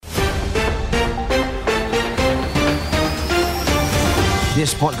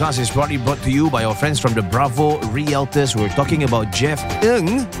This podcast is proudly brought to you by our friends from the Bravo Realtors. We're talking about Jeff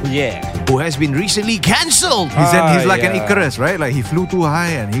Ng, who has been recently cancelled. He's like an Icarus, right? Like he flew too high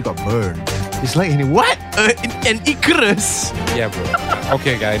and he got burned. It's like, what? An Icarus? Yeah, bro.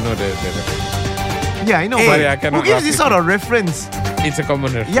 Okay, guy, I know the Yeah, I know, Sorry, I but cannot who gives laugh this with sort of reference? It's a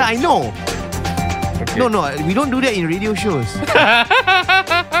common reference. Yeah, I know. Okay. No, we don't do that in radio shows.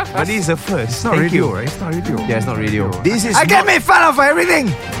 But this is a first. It's not Thank radio, you. right? It's not radio. Yeah, it's not radio. This is I get made fun of for everything.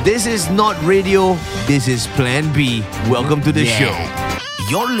 This is not radio. This is Plan B. Welcome to the show.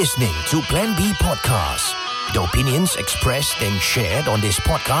 You're listening to Plan B Podcast. The opinions expressed and shared on this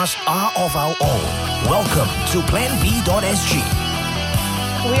podcast are of our own. Welcome to planb.sg.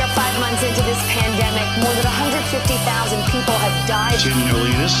 We are 5 months into this pandemic. More than 150,000 people have died. Continually,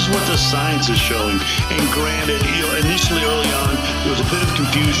 this is what the science is showing. And granted, initially early on, there was a bit of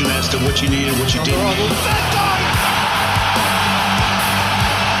confusion as to what you needed, what you didn't need.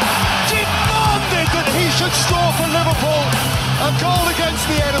 Demanded that he should score for Liverpool. A goal against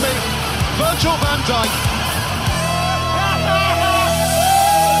the enemy. Virgil van Dijk.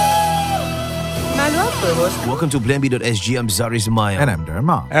 Welcome to planb.sg. I'm Zari Ismail. And I'm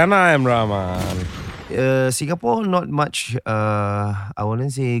Dharma. And I am Rahman. Singapore, not much, I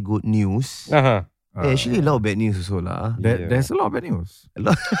wouldn't say good news. Uh-huh. Actually, a lot of bad news also. There's a lot of bad news. A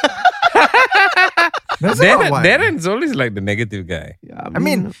lot. There's a lot of Darren's always like the negative guy. Yeah, I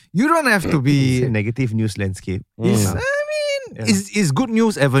mean, you don't have to it's be. a negative news landscape. Is good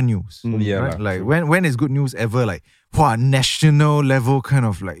news ever news? Yeah, Right? lah, Like true. when is good news ever like national level kind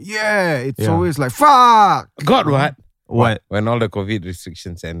of like it's Yeah. always like fuck. God, what? What? When all the COVID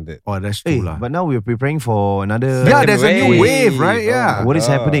restrictions ended. Oh, that's Hey, true lah. but now we're preparing for another. Yeah, there's a new wave. wave, right? Yeah. What is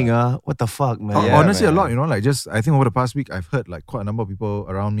God. happening? What the fuck, man? Yeah, Honestly, man. a lot. Like just I think over the past week, I've heard like quite a number of people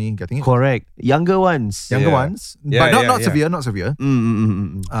around me getting it. Correct. Younger ones. Younger Yeah. ones, Yeah, but not yeah. not severe.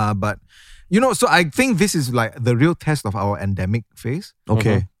 Mm. But so I think this is like the real test of our endemic phase.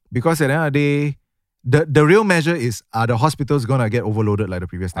 Okay. Because at the end of the day, the real measure is, are the hospitals gonna get overloaded like the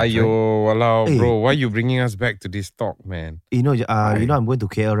previous times? Ayo, right? walao, Hey. bro. Why you bringing us back to this talk, man? You know, I'm going to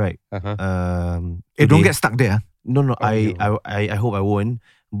KL, right? Uh-huh. Hey, don't today. get stuck there. No. I Ayo. hope I won't.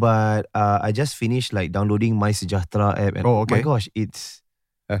 But I just finished like downloading My Sejahtera app, and Oh, oh my okay. gosh, it's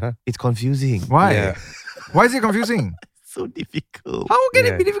Uh-huh. confusing. Why? Yeah. Why is it confusing? So difficult. How can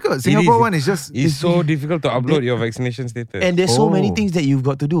it Yeah. be difficult? It Singapore is. one is just It's so difficult to upload your vaccination status. And there's so many Oh. things that you've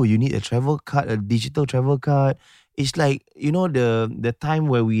got to do. You need a travel card, a digital travel card. It's like, the time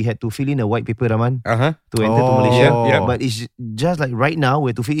where we had to fill in a white paper, Rahman, Uh-huh. to enter to Oh. Malaysia. Yeah. But it's just like right now,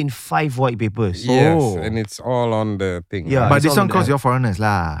 we have to fill in 5 white papers. Yes, Oh. and it's all on the thing. Yeah. but it's this all one on cause the- you're foreigners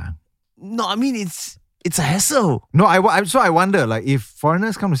lah. No, I mean, it's a hassle. No, I wonder like if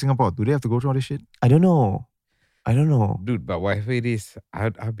foreigners come to Singapore, do they have to go through all this shit? I don't know. Dude, but whatever it is,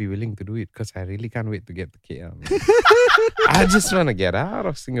 I'll be willing to do it because I really can't wait to get to KL. man. I just want to get out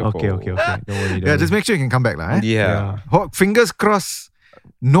of Singapore. Okay. Don't worry. Yeah, just make sure you can come back lah. Yeah. Fingers crossed.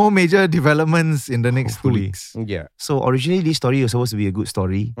 No major developments in the next 2 Hopefully. weeks. Yeah. So originally, this story was supposed to be a good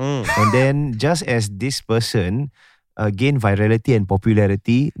story. Mm. And then just as this person gained virality and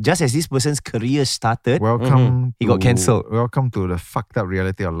popularity, just as this person's career started, Welcome. He got cancelled. Welcome to the fucked up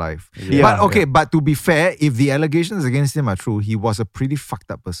reality of life. Yeah. But to be fair, if the allegations against him are true, he was a pretty fucked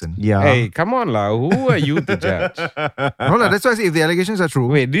up person. yeah. Hey, come on lah. Who are you to judge? No, that's why I say if the allegations are true.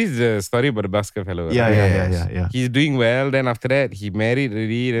 Wait, this is the story about the busker fellow. Yeah. He's doing well. Then after that, he married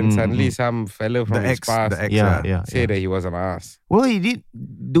already. Then suddenly some fellow from his past the ex, Yeah. say that he was an ass. Well, he did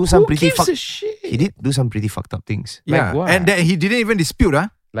do some Who pretty gives a shit? He did do some pretty fucked up things. Yeah, Like what? and that he didn't even dispute.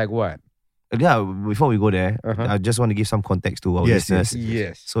 Like what? Yeah, before we go there, Uh-huh. I just want to give some context to our Yes, listeners.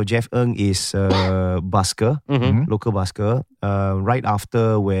 Yes. So Jeff Ng is a busker, local busker. Right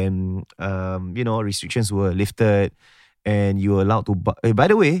after when restrictions were lifted and you were allowed to. By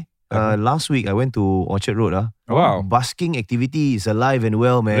the way, last week I went to Orchard Road. Wow. Busking activity is alive and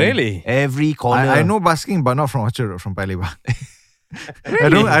well, man. Really? Every corner. I know busking, but not from Orchard Road, from Paya Lebar.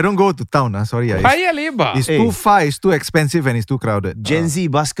 I don't go to town. Sorry. Paya Lebar. It's too far, it's too expensive, and it's too crowded. Gen Z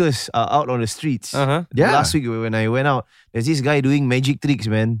buskers are out on the streets. Uh-huh. Yeah. Last week when I went out, there's this guy doing magic tricks,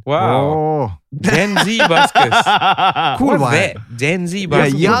 man. Wow. Oh, Gen Z buskers. cool. What's Why? that? Gen Z Yeah,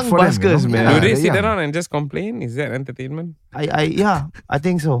 buskers. young for them, buskers, you know? man. Yeah. Do they they're sit young. around and just complain? Is that entertainment? I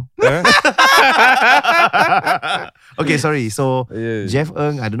think so. Huh? Okay, sorry. So Yeah. Jeff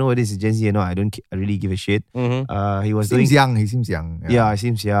Ng, I don't know whether this is Gen Z or not. I really give a shit. Mhm. He was doing Seems young. He seems young. Yeah, he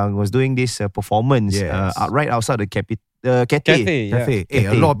seems young. Was doing this performance Yes. right outside the Cathay. Cathay. A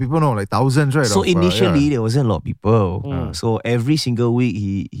Cathay. lot of people know, like thousands, right? So initially there wasn't a lot of people. Mm. So every single week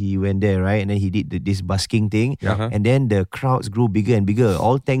he went there, right? And then he did this busking thing. Uh-huh. And then the crowds grew bigger and bigger,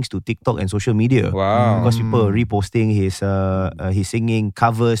 all thanks to TikTok and social media. Wow. Because people were reposting his singing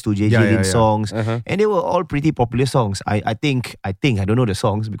covers to JJ Lin songs. Uh-huh. And they were all pretty popular songs. I think I don't know the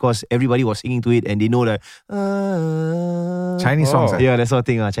songs because everybody was singing to it and they know the Chinese songs. yeah, that sort of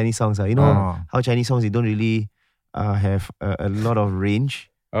thing. Chinese songs. You know Oh. how Chinese songs, they don't really have a lot of range.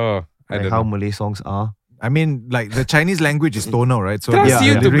 Oh, I Like don't how know. Malay songs are. I mean, like the Chinese language is tonal, right? So Trust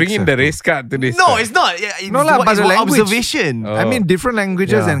you to lyrics bring in have the to- race card to this. No, it's not. Yeah, it's No lah, what- but it's the what language- observation. Oh. I mean, different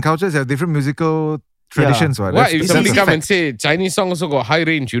languages Yeah. and cultures have different musical traditions. Right? What That's- if that's somebody a come fact. and say Chinese song also got high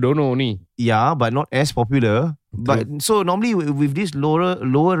range? You don't know ni. Yeah, but not as popular. But so normally with this lower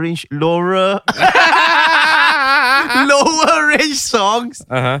range lower range songs,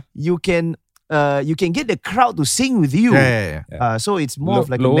 you can get the crowd to sing with you. Yeah. So it's more of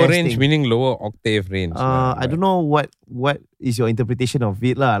like a lower mass range thing. meaning lower octave range. I don't know what is your interpretation of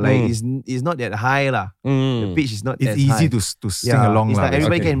it lah. Like it's not that high lah. The pitch is not It's that easy high. to sing along. It's lah, like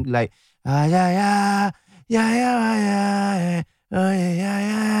everybody basically. can like yeah.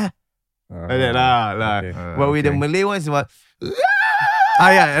 Like that lah. Okay. But with the okay. Malay ones, what?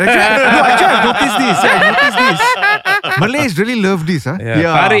 Actually, I've noticed this. Malays really love this, huh? Yeah.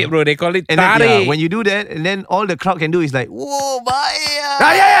 Yeah. Tarik, bro. They call it And then, tarik. when you do that, and then all the crowd can do is like, whoa, bye.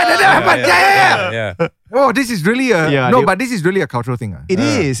 Yeah. Oh, this is really a Yeah, but this is really a cultural thing. It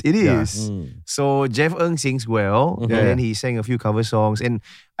is. Yeah. So Jeff Ng sings well, and then he sang a few cover songs, and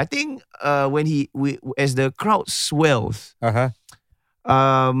I think when as the crowd swells,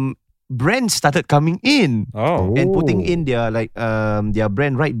 brands started coming in. Oh. And putting in their their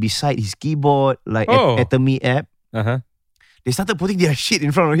brand right beside his keyboard, like Oh. Atomy app. They started putting their shit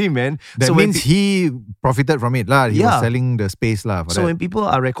in front of him, man. That so when means he profited from it, lah. He was Yeah. selling the space, lah. So when people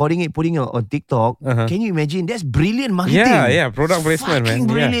are recording it, putting it on TikTok, can you imagine? That's brilliant marketing. Yeah. Product placement, man. Fucking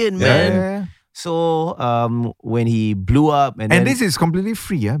brilliant, man. So when he blew up, and then this is completely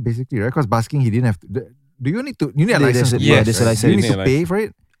free, basically, right? Because busking, he didn't have to. Do you need to? You need a license. There's a- to yeah, bus, there's a right? license. You need You to need a pay for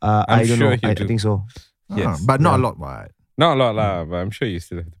it. I don't sure know. you I do. think so. Yes. But not a lot, what? Not a lot lah, but I'm sure you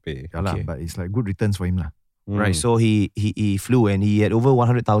still have to pay. Yeah, lah, Okay. but it's like good returns for him, lah. Right. So he flew and he had over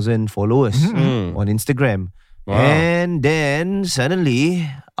 100,000 followers on Instagram. Wow. And then suddenly,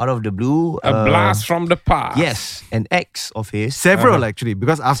 out of the blue, A blast from the past. Yes, an ex of his. Several actually,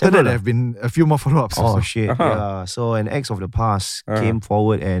 because after Several, that there have been a few more follow-ups. Oh also. shit! Yeah. So an ex of the past Uh-huh. came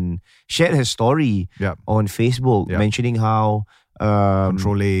forward and shared his story Yep. on Facebook, Yep. mentioning how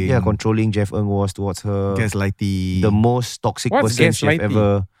controlling Jeff Ng was towards her. Gaslighty. The most toxic What's person she's gaslighty? ever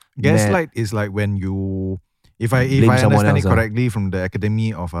met. Gaslight is like when you, if I Blame someone understand it else, correctly from the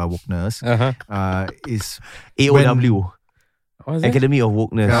Academy of Wokeness, is AOW, What's that? Academy of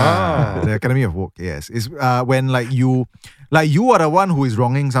Wokeness. the Academy of Woke. Yes, is when you are the one who is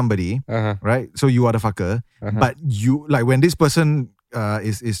wronging somebody, right? So you are the fucker, but you like when this person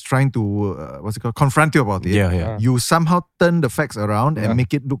is trying to confront you about it. Yeah. You somehow turn the facts around and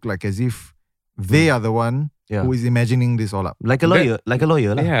make it look like as if they are the one Yeah. who is imagining this all up. Like a lawyer,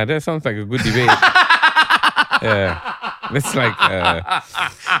 lah. Yeah, that sounds like a good debate. Yeah. That's like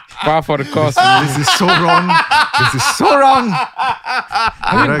par for the course. This is so wrong. This is so wrong.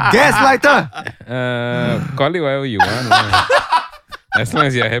 You're a gaslighter. Call it whatever you want. Man. As long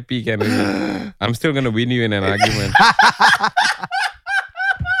as you're happy, can I'm still gonna win you in an argument.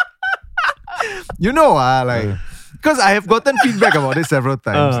 You know, because I have gotten feedback about this several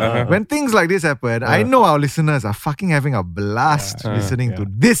times. When things like this happen, I know our listeners are fucking having a blast listening to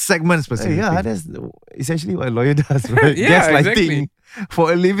this segment specifically. Yeah, that's essentially what a lawyer does, right? Yeah, Gaslighting.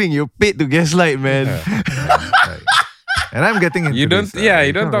 For a living, you're paid to gaslight, man. Right. And I'm getting into You don't, this,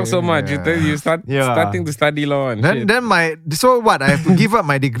 you don't talk so much. You start starting to study law and shit. Then so what? I have to give up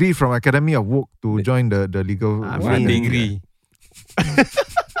my degree from Academy of Woke to join the legal. What degree?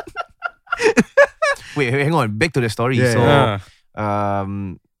 Wait, hang on. Back to the story. Yeah.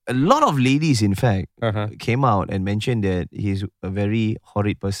 So, a lot of ladies, in fact, came out and mentioned that he's a very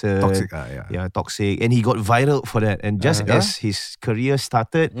horrid person. Toxic. Yeah, toxic. And he got viral for that. And just as his career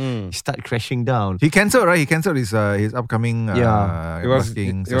started, he started crashing down. He cancelled, right? He cancelled his upcoming It was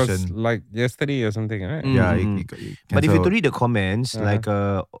busking it was session. like yesterday or something, right? Yeah, he But if you cancelled. to read the comments,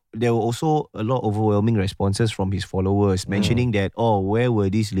 there were also a lot of overwhelming responses from his followers mentioning that, where were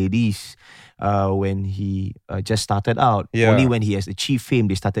these ladies when he just started out? Yeah. Only when he has achieved fame,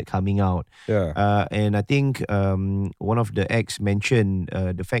 they started coming out. Yeah. And I think one of the ex mentioned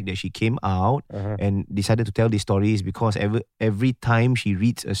the fact that she came out and decided to tell these stories because every time she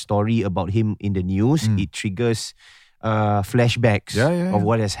reads a story about him in the news, it triggers flashbacks of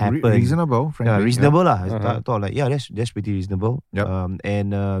what has happened. Reasonable, frankly. Reasonable lah. I thought like, that's pretty reasonable. Yep.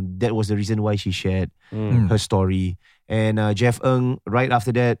 And that was the reason why she shared her story. And Jeff Ng, right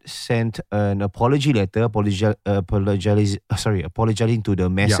after that, sent an apology letter, apologizing to the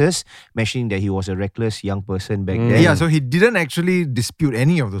masses, mentioning that he was a reckless young person back then. Yeah, so he didn't actually dispute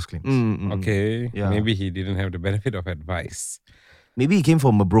any of those claims. Okay, maybe he didn't have the benefit of advice. Maybe he came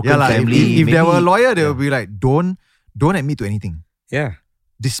from a broken like, family. If there were a lawyer, they would be like, don't admit to anything. Yeah.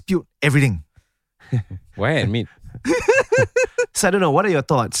 Dispute everything. Why admit? So I don't know. What are your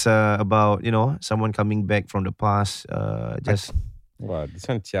thoughts about someone coming back from the past? Wow, this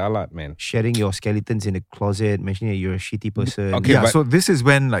one chialat, man. Sharing your skeletons in the closet, mentioning that you're a shitty person. Okay, Yeah, so this is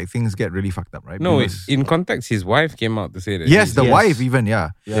when like things get really fucked up, right? No, Because- in context, his wife came out to say that. yes, the Yes. wife even, yeah.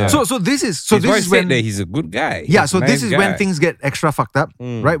 So this is His wife is said when that he's a good guy. yeah, He's so a this nice is when guy. things get extra fucked up,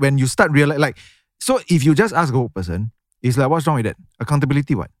 right? When you start realizing, like, so if you just ask a old person, it's like, what's wrong with that?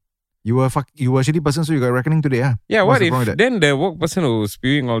 Accountability, what? You were a shitty person, so you got a reckoning today, huh? Yeah, What's what wrong if with that? then the woke person who was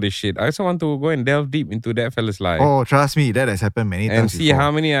spewing all this shit? I also want to go and delve deep into that fella's life Oh, trust me, that has happened many and times see before. how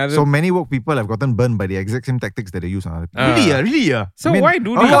many other. So many woke people have gotten burned by the exact same tactics that they use on other people. Really? So I mean, why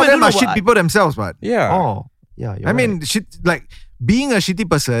do a lot of they? them are shit people themselves, but Yeah. Oh, yeah. You're I mean, shit, like being a shitty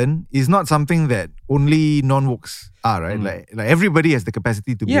person is not something that only non-wokes are, right? Like everybody has the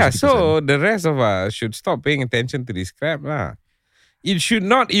capacity to be a Yeah, shitty so person. the rest of us should stop paying attention to this crap lah. It should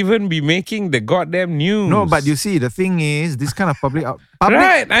not even be making the goddamn news. No, but you see, the thing is, this kind of public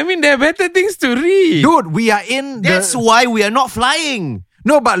right? I mean, there are better things to read. dude, we are in That's the why we are not flying.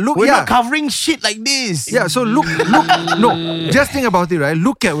 no, but look, We're yeah, not covering shit like this. yeah. So look, no, just think about it, right?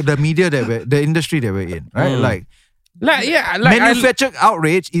 Look at the media the industry that we're in, right? Like manufactured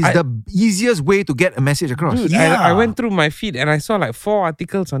outrage is the easiest way to get a message across. Dude, I went through my feed and I saw like 4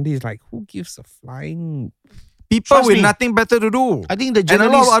 articles on this. Like, who gives a flying? People Trust with me. nothing better to do. I think the And a lot of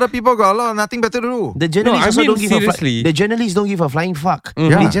journalists, other people got nothing better to do. the journalists I also mean, don't give a seriously. the journalists don't give a flying fuck.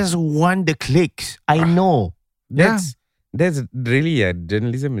 Yeah. They just want the clicks. I know. That's really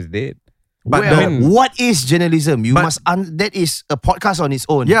journalism is dead. But What is journalism? You But- must. That is a podcast on its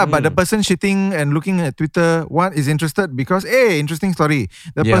own. yeah, but the person shitting and looking at Twitter, one is interested because, interesting story.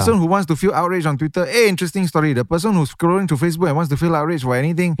 The Yeah. person who wants to feel outraged on Twitter, interesting story. The person who's scrolling through Facebook and wants to feel outraged for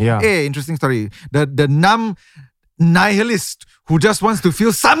anything, Yeah. interesting story. The numb nihilist who just wants to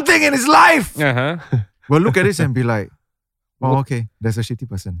feel something in his life will look at this and be like, oh, okay, that's a shitty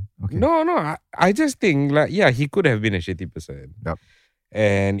person. Okay. No, I just think like, yeah, he could have been a shitty person. Yep.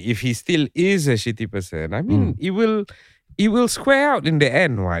 And if he still is a shitty person, I mean, it will square out in the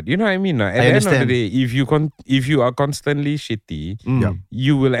end, what? You know what I mean? At the end of understand. the day, if you are constantly shitty,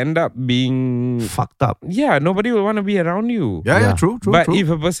 you will end up being Fucked up. yeah, nobody will want to be around you. Yeah, true. But true. if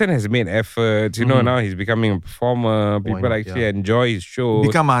a person has made efforts, now he's becoming a performer, people not? actually enjoy his shows.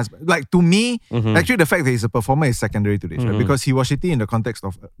 Become a husband. Like to me, actually the fact that he's a performer is secondary to this, right? Because he was shitty in the context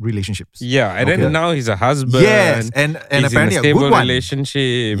of relationships. Yeah, and Okay. then now he's a husband. Yes, and he's apparently in a a stable good one.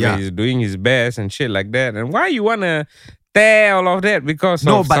 relationship. Yeah. He's doing his best and shit like that. And why you wanna tear all of that because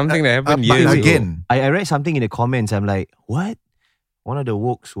of something that happened but years ago? again, I read something in the comments. I'm like, what? One of the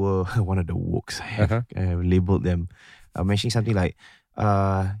wokes were I have labeled them, mentioning something like,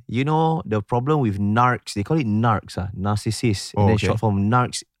 the problem with narcs. They call it narcs, narcissists. Oh, and then okay. short form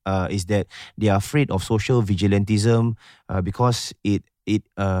narcs is that they are afraid of social vigilantism because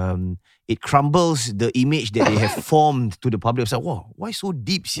it crumbles the image that they have formed to the public. It's like, whoa, why so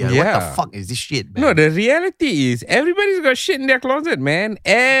deep here? What Yeah. the fuck is this shit, man? No, the reality is everybody's got shit in their closet, man.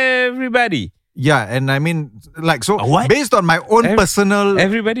 Everybody. yeah, and I mean, like, so What? based on my own personal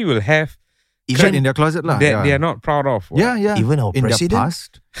Everybody will have shit in their closet, lah. that they are not proud of. what? Yeah. Even our in president? their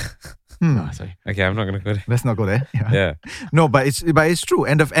past. Sorry. Okay, I'm not gonna go there. Let's not go there. Yeah. No, but it's true.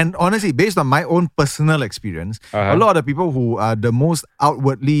 And honestly, based on my own personal experience, a lot of the people who are the most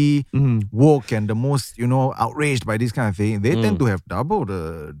outwardly woke and the most, outraged by this kind of thing, they tend to have double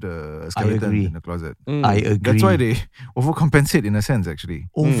the skeleton agree. in the closet. I agree. That's why they overcompensate in a sense, actually.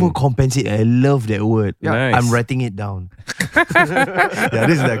 Overcompensate. I love that word. Nice. I'm writing it down. Yeah,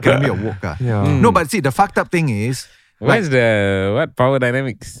 this is the academy of woke. No, but see, the fucked up thing is, Where's the power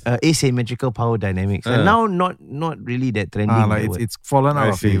dynamics? Asymmetrical power dynamics. And now not really that trending. like that word. it's fallen out I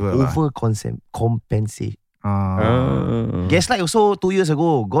of see. favor. lah. Overcompensate. Oh. Gaslight also 2 years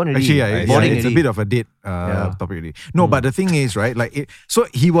ago. Gone already. Actually, yeah, Boring it's a already. bit of a dead topic already. No, but the thing is, right, like, so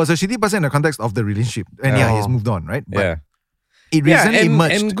he was a shitty person in the context of the relationship. And he's moved on, right? But Yeah. it Yeah, recently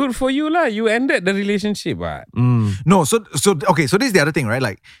emerged. and good for you lah. You ended the relationship, what? No, so okay, so this is the other thing, right?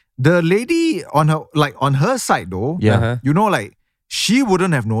 Like the lady on her side though, Yeah. like she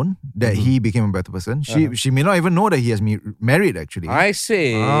wouldn't have known that he became a better person. She may not even know that he has married actually. I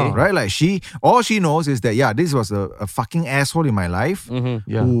see. Right? Like all she knows is that this was a fucking asshole in my life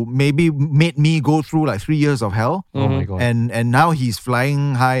who maybe made me go through like 3 years of hell. Oh my God. And now he's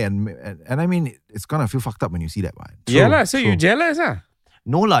flying high and I mean it's gonna feel fucked up when you see that one. Yeah lah. So you jealous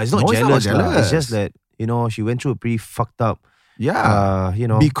No lah, it's not No, it's not jealous. lah. jealous. It's just that, she went through a pretty fucked up, because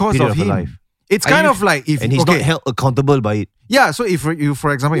period of her him. life. It's kind of like if And he's not held accountable by it. Yeah, so if you,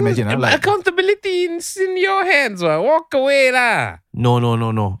 for example, imagine accountability is in your hands. Walk away lah. No.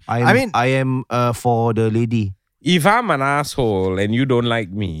 I am for the lady. If I'm an asshole and you don't like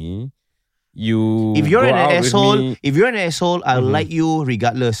me, If you're an asshole, I'll like you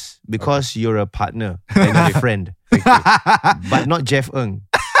regardless because you're a partner and a friend. But not Jeff Ng.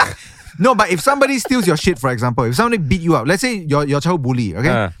 No, but if somebody steals your shit, for example, if somebody beat you up, let's say your child bully,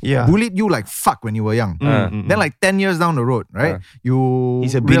 okay? Bullied you like fuck when you were young. Then like 10 years down the road, right?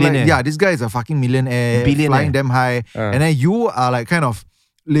 He's a realize, billionaire. this guy is a fucking millionaire, flying them high. And then you are like kind of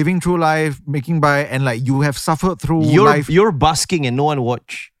living through life, making by, and like you have suffered through life. You're basking and no one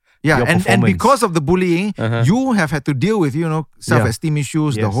watch. Yeah, and because of the bullying, you have had to deal with, self-esteem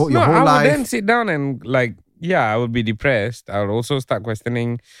issues, the whole life. I would then sit down and I would be depressed. I would also start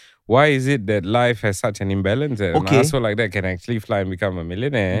questioning, why is it that life has such an imbalance? An asshole like that can actually fly and become a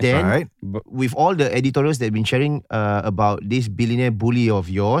millionaire. Then, with all the editorials that have been sharing about this billionaire bully of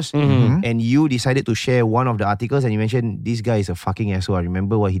yours, and you decided to share one of the articles and you mentioned, this guy is a fucking asshole. I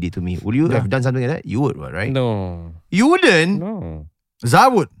remember what he did to me. Would you have done something like that? You would, right? No. You wouldn't? No. Zah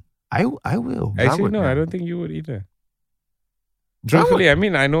would. I will. Actually, no, I don't think you would either. Truthfully, I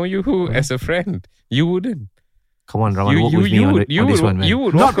mean, I know you as a friend. You wouldn't. Come on, Raman, work with me on this one, man. You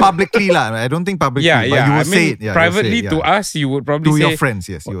would not publicly lah. I don't think publicly. Yeah. But you would I mean, say it. privately to us, you would probably to say your friends.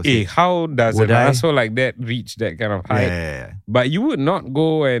 Yes, you would say. Hey, how does an asshole like that reach that kind of height? Yeah. But you would not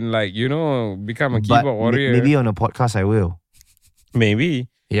go and become a keyboard warrior. Maybe on a podcast I will. Maybe.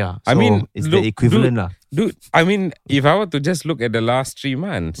 Yeah. I mean, it's the equivalent lah. Dude, I mean, if I were to just look at the last 3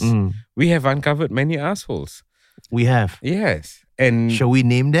 months, we have uncovered many assholes. We have. Yes. And shall we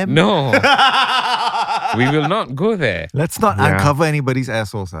name them? No. We will not go there. Let's not uncover anybody's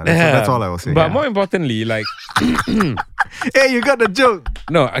assholes. That's all I will say. But more importantly, hey, you got the joke.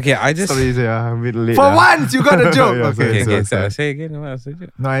 No, okay, I just... Sorry, I'm a bit late. For once, you got the joke. Okay, say again.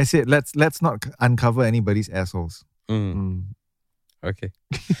 No, I said let's not uncover anybody's assholes. Okay.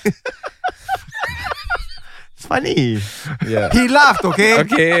 It's funny. Yeah. He laughed, okay?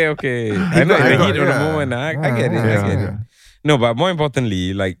 Okay. I know, in the heat of the moment, I get it. No, but more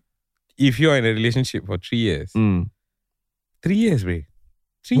importantly, if you're in a relationship for 3 years, 3 years, bro.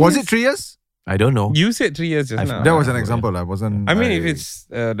 Was it 3 years? I don't know. You said 3 years just now. That was an example. I wasn't. I mean, if it's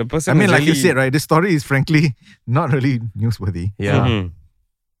the person. I mean, like really... you said, right? This story is frankly not really newsworthy. Yeah.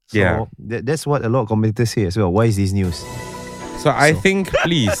 So that's what a lot of commentators say as well. Why is this news? So I think,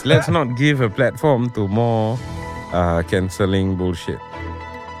 please, let's not give a platform to more cancelling bullshit.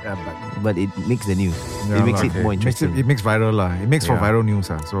 Yeah, but it makes the news. It makes it more interesting. It makes viral lah. It makes for viral news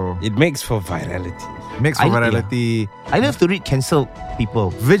so it makes for virality. Makes for virality. I love to read cancelled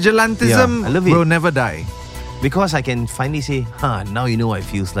people. Vigilantism will never die. Because I can finally say, now you know what it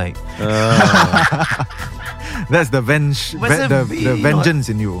feels like. That's the the vengeance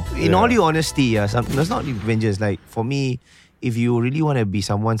in you. In all your honesty, that's not vengeance. Like for me, if you really want to be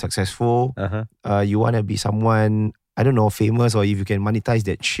someone successful, you want to be someone, I don't know, famous, or if you can monetize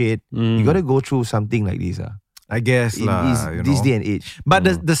that shit, you got to go through something like this. I guess this day and age. But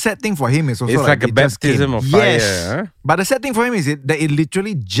the sad thing for him is also it's like a baptism of fire. Yes. But the sad thing for him is that it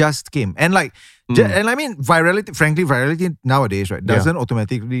literally just came. And and I mean, virality nowadays, right, doesn't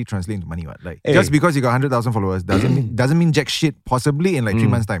automatically translate into money. Right? Just because you got 100,000 followers doesn't mean jack shit, possibly in 3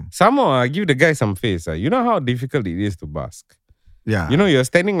 months' time. Some more, give the guy some face. You know how difficult it is to busk. Yeah. You're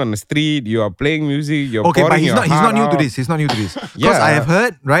standing on the street, you are playing music, you're okay, but he's not new out. to this. He's not new to this. Because I have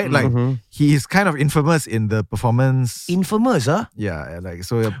heard, right, he is kind of infamous in the performance. Infamous, huh? Yeah,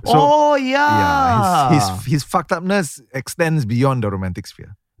 his fucked upness extends beyond the romantic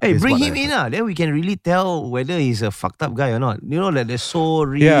sphere. Hey, bring him in, then we can really tell whether he's a fucked up guy or not. They're so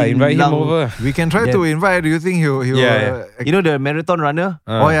really. Yeah, invite him over. We can try to invite. Do you think he'll the marathon runner?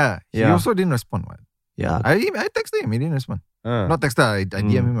 He also didn't respond. What? Yeah. I texted him, he didn't respond. Not texted, I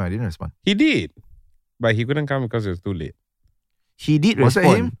DM him, I didn't respond. He did. But he couldn't come because it was too late. He did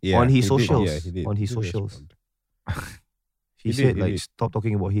respond on his socials. He did. On his socials. He said stop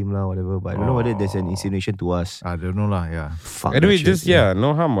talking about him lah, whatever. But I don't know whether there's an insinuation to us. I don't know lah, yeah. Fuck anyway, just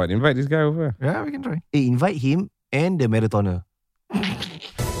no harm. What? Invite this guy over. Yeah, we can try. Hey, invite him and the marathoner.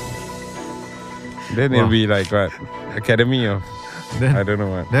 Then it'll be like what? Academy of I don't know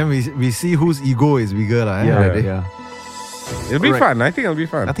what. Then we see whose ego is bigger lah. Yeah. It'll be Alright. fun. I think it'll be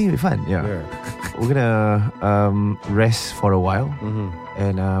fun. I think it'll be fun. Yeah. We're gonna rest for a while,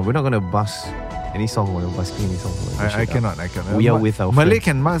 and we're not gonna bust any song or busking any song. I cannot. We are with our Malay friends.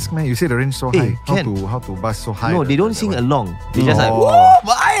 can mask, man. You say the range so high. can. How to bust so high? No, they don't sing along. They just like, Oh. whoa,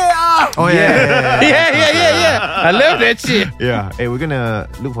 bye. Oh yeah. Yeah. I love that shit. Yeah. Hey, we're gonna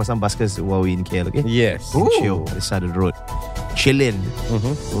look for some buskers while we're in KL, okay? Yes. Chill at the side of the road. Chillin'.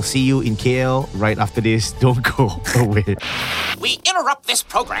 We'll see you in KL right after this. Don't go away. We interrupt this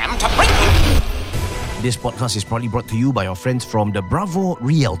program to bring you. This podcast is proudly brought to you by our friends from the Bravo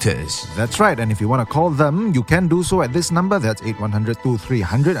Realtors. That's right. And if you want to call them, you can do so at this number. That's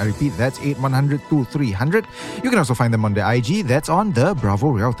 8100-2300. I repeat, that's 8100-2300. You can also find them on the IG. That's on the Bravo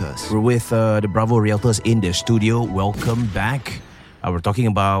Realtors. We're with the Bravo Realtors in the studio. Welcome back. We're talking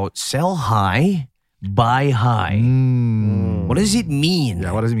about sell high, buy high. What does it mean?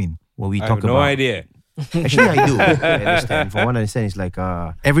 Yeah, what does it mean? When we I talk have no about idea. Actually, I do. I understand. From what I understand, it's like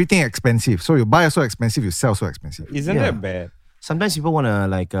Everything expensive. So you buy so expensive, you sell so expensive. Isn't Yeah. that bad? sometimes people want to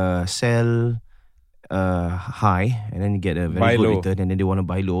like sell high and then get a very Buy good low. return, and then they want to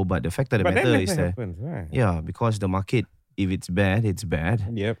buy low. But the fact of the But that matter never is that happens, right? yeah, because the market, if it's bad, it's bad.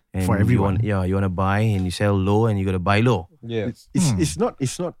 Yep. And For everyone. you want to buy and you sell low and you got to buy low. Yes. It's not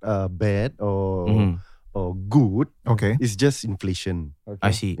bad or Mhm. or good. Okay. It's just inflation.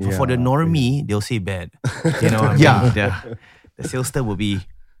 I see. For the Yeah. normie, they'll say bad. You know what I mean? Yeah. The sales term will be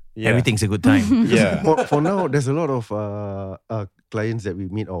Yeah. everything's a good time. Yeah. For now, there's a lot of clients that we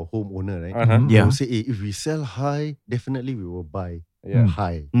meet, our homeowner, right? Uh-huh. Yeah. They'll say, if we sell high, definitely we will buy Yeah.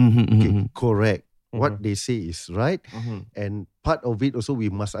 high. Mhm, Okay, mhm, correct. Mhm. What they say is right. mhm. And part of it also, we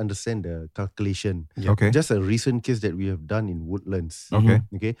must understand the calculation. Okay. Just a recent case that we have done in Woodlands. Okay.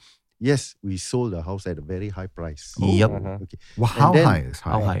 Okay. Yes, we sold the house at a very high price. Yep. Uh-huh. Okay. Well, how then- high is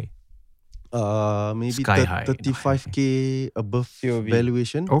high? How high? Maybe Sky high. 35k above COV.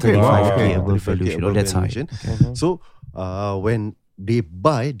 valuation. Okay, 35K wow. above 35K valuation. Oh, above that's high. valuation. Mhm. So, when they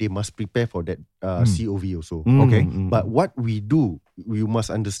buy, they must prepare for that COV also. Okay. But what we do, you must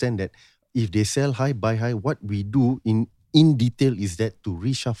understand that if they sell high, buy high, what we do in detail is that to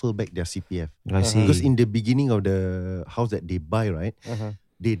reshuffle back their CPF. I see. Because in the beginning of the house that they buy, right, Uh-huh.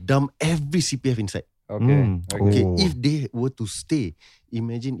 they dump every CPF inside. Okay. Okay, Oh. if they were to stay,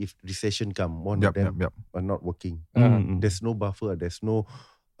 imagine if recession come, one of them Yep. are not working. Mm. There's no buffer, there's no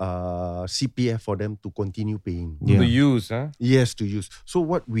CPF for them to continue paying. To Yeah. use, huh? Yes, to use. So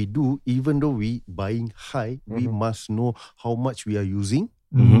what we do, even though we buying high, we must know how much we are using,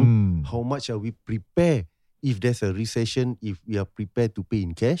 how much are we prepared if there's a recession, if we are prepared to pay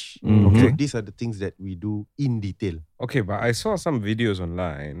in cash. So these are the things that we do in detail. Okay, but I saw some videos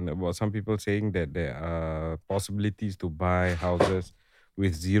online about some people saying that there are possibilities to buy houses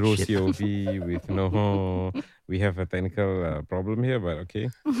with zero COV, with no. We have a technical problem here, but okay.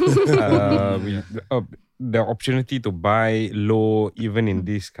 The opportunity to buy low even in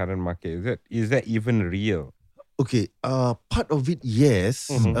this current market, is that even real? Okay, part of it, yes.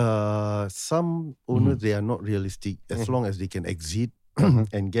 Some owners, they are not realistic. As long as they can exit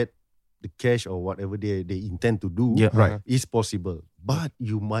and get the cash or whatever they intend to do, Yeah. Right. is possible. But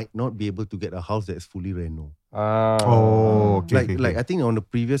you might not be able to get a house that's fully reno. Oh, okay. Like I think on the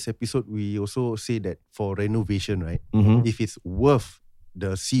previous episode, we also say that for renovation, right? Mhm. If it's worth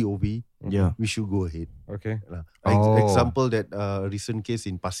the COV, Yeah. we should go ahead. Okay. Oh. Example that recent case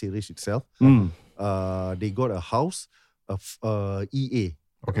in Pasir Ris itself, they got a house of EA,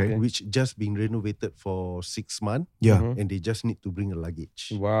 Okay. which just been renovated for 6 months, Yeah. and they just need to bring a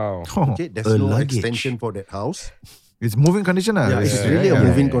luggage. Wow. Oh, Okay, there's A no luggage. extension for that house. it's moving condition. It's yeah, really yeah, a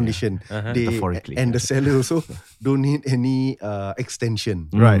moving yeah. condition. They, Metaphorically. and the seller also don't need any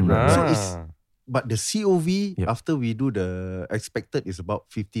extension. Right. So it's- But the COV, Yep. after we do the expected, is about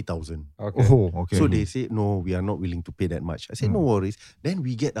 50,000. Okay. Oh, okay. So they say, no, we are not willing to pay that much. I said, no worries. Then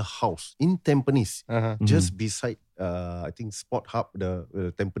we get a house in Tampines, Uh-huh. just beside, I think, Sport Hub, the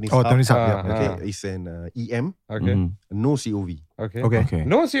Tampines Oh, Hub. Tampines Hub. Yeah. Okay, Ah. it's an EM, Okay. no COV. Okay. Okay. Okay.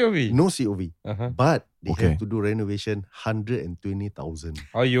 No COV. No COV. Uh-huh. But they Okay. have to do renovation 120,000.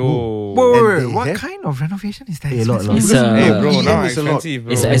 Ayo. Wait, they what have- kind of renovation is that? A lot. It's Hey bro, EM now is a lot. expensive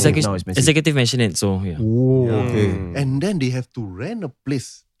bro. It's Now executive, expensive. executive mentioned it, so yeah. Oh, okay. And then they have to rent a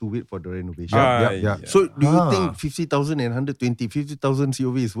place to wait for the renovation. Yeah. So do you Ah. think 50,000 and 120, 50,000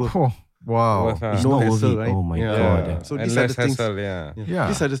 COV is worth? Oh, wow. Worth, huh? It's No not worth hassle, it. right? Oh my Yeah. god. So And these are less the things. hassle, yeah. Yeah.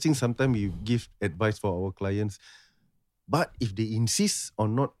 These are the things sometimes we give advice for our clients. But if they insist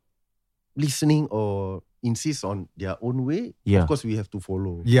on not listening or insist on their own way, Yeah. of course we have to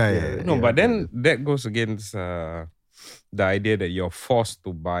follow. Yeah. No, but then that goes against the idea that you're forced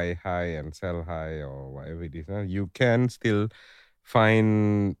to buy high and sell high or whatever it is. You can still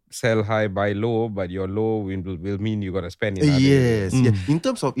sell high, buy low, but your low will mean you got to spend in other areas. Yes. In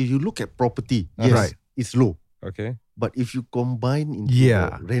terms of if you look at property, yes, Right. it's low. Okay. But if you combine into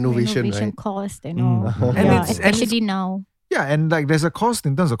Yeah. the renovation, right? cost and all. And Yeah, it's- especially now. Yeah, and like there's a cost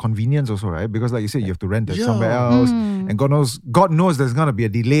in terms of convenience also, right? Because like you said, you have to rent it Yeah. somewhere else, and God knows there's gonna be a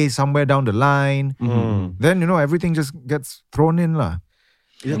delay somewhere down the line. Then everything just gets thrown in lah.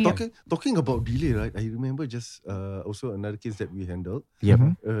 Yeah, Yeah. talking about delay, right? I remember just also another case that we handled. Yep.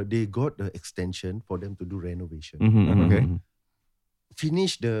 They got the extension for them to do renovation. Okay.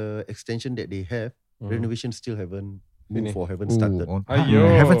 Finish the extension that they have. Renovation still haven't moved Finish. or haven't started. Aiyo.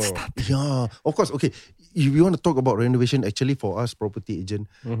 Haven't started. Yeah, of course. Okay, if you want to talk about renovation, actually for us property agent,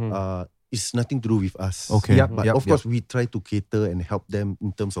 it's nothing to do with us. Okay. Yep, But yep, of course, we try to cater and help them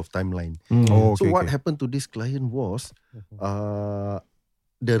in terms of timeline. Oh, So okay, what okay. happened to this client was,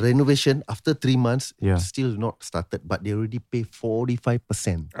 the renovation after 3 months still not started, but they already pay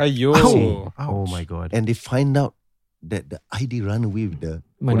 45%, Aiyo. Oh my God. and they find out that the ID run away with the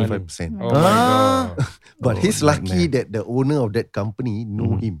 45%. Oh my God. But Oh, he's lucky nightmare. that the owner of that company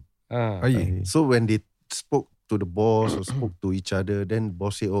know him. Aye. So when they spoke to the boss or spoke to each other, then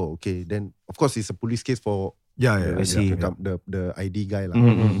boss say, "Oh, okay." Then of course it's a police case for Yeah, the, I see. the ID guy lah.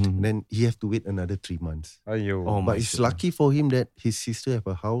 Mhm. Then he have to wait another 3 months. Aiyo. Oh my But it's God. lucky for him that his sister have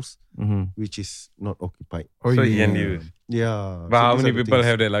a house Mhm. which is not occupied. Oh, So he yeah. can use. Yeah. But so how these many are the people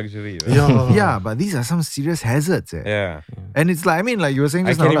things. have that luxury? Right? Yeah. Yeah, but these are some serious hazards. Yeah. And it's like, I mean, like you were saying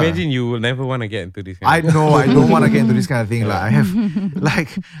I just can now lah. imagine you will never want to get into this kind I of know I don't want to get into this kind of thing. Like I have,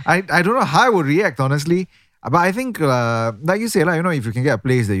 like I don't know how I would react honestly. But I think, like you say, like if you can get a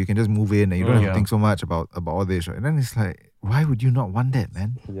place that you can just move in and you don't have to Yeah. think so much about all this, right? And then it's like, why would you not want that,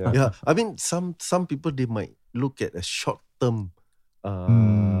 man? Yeah. I mean, some people they might look at a short term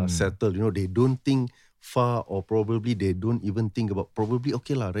settle. They don't think far, or probably they don't even think about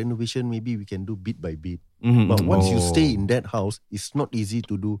okay lah, renovation maybe we can do bit by bit. Mhm. But once you Oh. stay in that house, it's not easy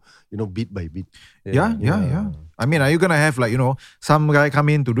to do bit by bit. Yeah. I mean, are you gonna have like some guy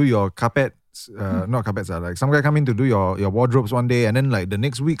come in to do your carpet? Not carpets, like some guy come in to do your wardrobes one day, and then like the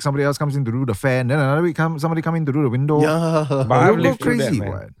next week somebody else comes in to do the fan, then another week somebody come in to do the window. Yeah. But I've You'll go lived through that, crazy,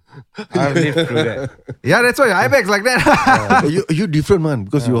 man. what? I've lived through that. Yeah, that's why your IBEX like that. You different man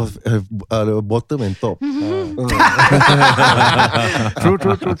because you have bottom and top. True.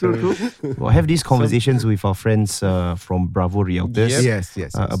 We'll have these conversations with our friends from Bravo Realtors. Yes.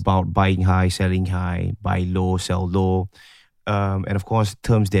 About buying high, selling high, buy low, sell low. And of course,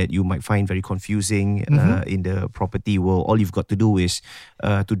 terms that you might find very confusing in the property world. All you've got to do is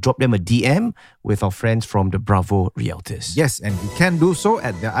to drop them a DM with our friends from the Bravo Realtors. Yes, and you can do so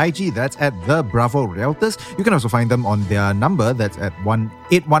at their IG, that's at the Bravo Realtors. You can also find them on their number, that's at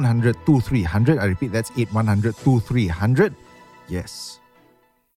 1-800-2300. I repeat, that's 800-2300. Yes.